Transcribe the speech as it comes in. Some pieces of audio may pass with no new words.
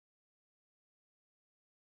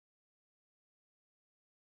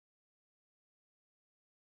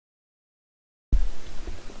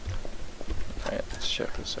Let's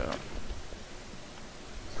check this out.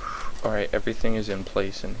 Alright, everything is in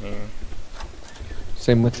place in here.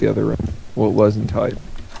 Same with the other room. Well, it was until I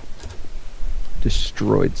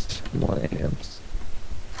destroyed some lamps.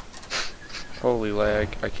 Holy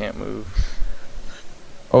lag, I can't move.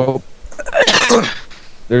 Oh.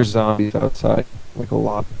 There's zombies outside. Like a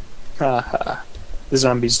lot. Haha. The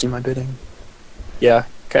zombies do my bidding. Yeah,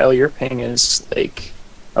 Kyle, your ping is, like,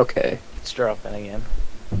 okay. It's dropping again.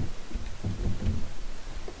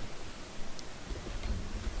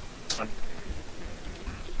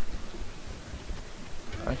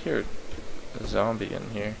 I hear a zombie in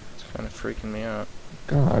here. It's kind of freaking me out.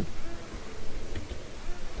 God.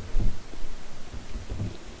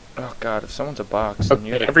 Oh god, if someone's a box, then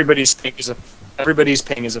Okay, everybody's ping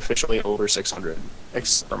is officially over 600,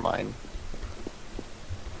 except for mine.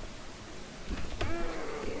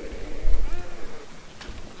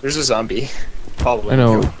 There's a zombie. Following I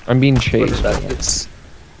know. you. I'm being Whatever chased. that is.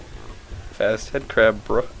 Fast head crab,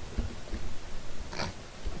 bro.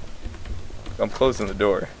 I'm closing the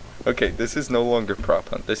door. Okay, this is no longer prop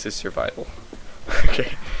hunt. This is survival.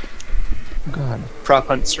 Okay. God. Prop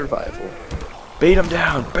hunt survival. Bait him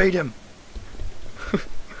down! Bait him! Okay,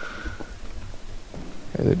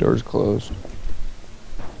 the door's closed.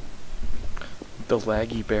 The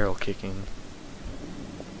laggy barrel kicking.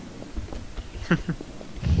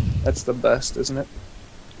 That's the best, isn't it?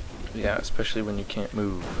 Yeah, especially when you can't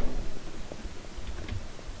move.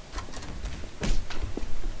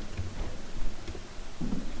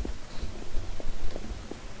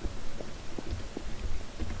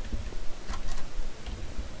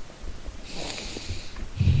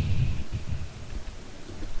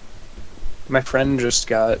 My friend just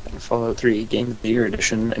got Fallout 3 Game of the Year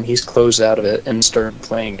edition, and he's closed out of it and started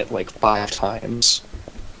playing it like 5 times.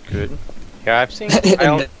 Good. Yeah, I've seen And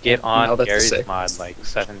Kyle now get on that's Gary's sick. mod like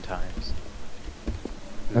 7 times.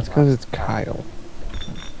 That's because it's Kyle.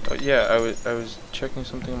 Oh, yeah, I was checking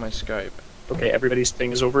something on my Skype. Okay, everybody's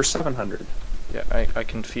thing is over 700. Yeah, I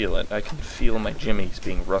can feel it. I can feel my jimmies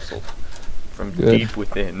being rustled from Good. deep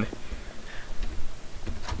within.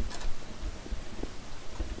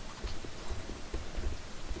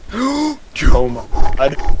 Oh my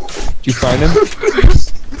god. Did you find him?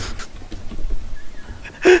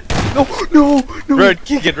 No! Run,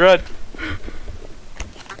 kick it, run!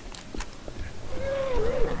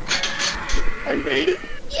 I made it.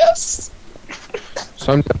 Yes!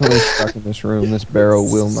 So I'm definitely stuck in this room. This barrel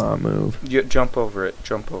will not move. You jump over it.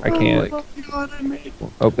 Jump over I can't. it. Like, Oh my god, I made it.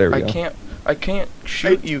 Oh, there we I go. can't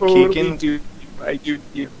shoot you, totally Keegan. do. I do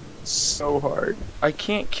you so hard. I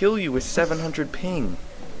can't kill you with 700 ping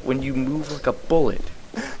when you move like a bullet.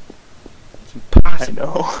 It's I impossible.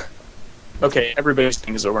 know. Okay, everybody's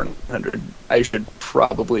thing is over 900. I should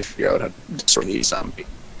probably figure out how to destroy these zombies.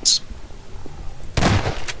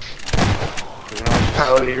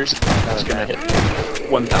 Paladiners is gonna hit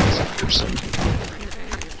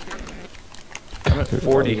 1,000%. I'm at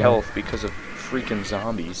 40 health because of freaking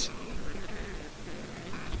zombies.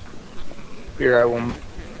 Here I will.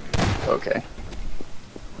 Okay.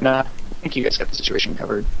 Nah, I think you guys got the situation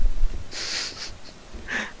covered.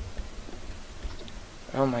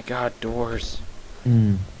 Oh my god, doors.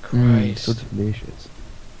 So Christ. delicious.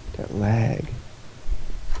 That lag.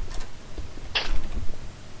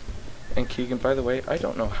 And Keegan, by the way, I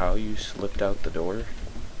don't know how you slipped out the door.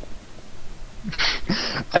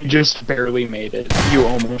 I just barely made it. You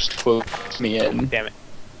almost closed me in. Damn it.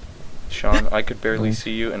 Sean, I could barely Nice.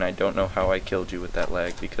 see you, and I don't know how I killed you with that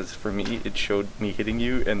lag, because for me, it showed me hitting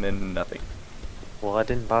you, and then nothing. Well, I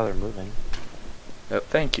didn't bother moving.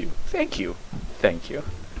 Thank you. Thank you. Thank you.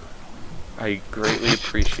 I greatly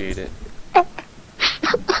appreciate it. I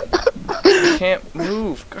can't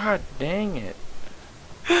move. God dang it.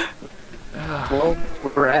 Well,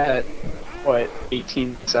 we're at, what,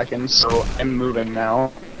 18 seconds, so I'm moving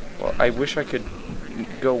now. Well, I wish I could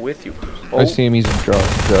go with you. I Oh, see him. He's a drug.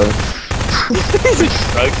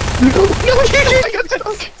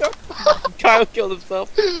 Kyle killed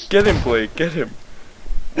himself. get him, Blake. Get him.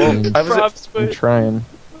 Well, I'm trying.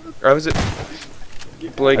 I was at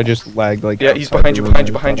Blake. I just lagged like. Yeah, he's outside behind the you, room. behind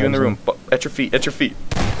you, I behind thought you in I the was room. At your feet, at your feet.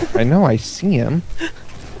 I know. I see him.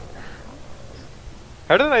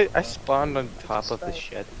 How did I spawned on top of the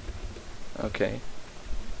shed? Okay.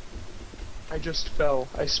 I just fell.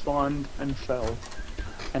 I spawned and fell.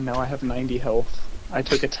 And now I have 90 health. I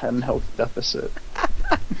took a 10 health deficit.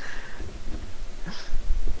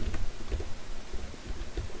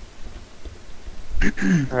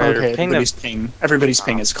 Alright, Okay, ping them. everybody's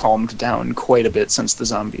ping has calmed down quite a bit since the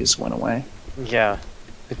zombies went away. Yeah.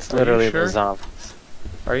 It's Are you literally sure? the zombies.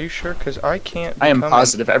 Are you sure? Because I can't. I am become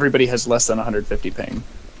positive everybody has less than 150 ping.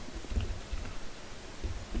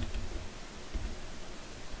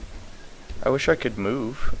 I wish I could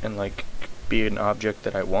move and like be an object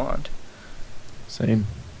that I want. Same.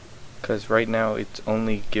 Because right now it's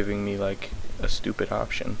only giving me like a stupid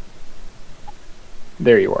option.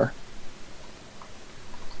 There you are.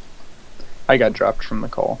 I got dropped from the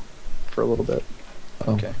call for a little bit.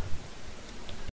 Oh. Okay.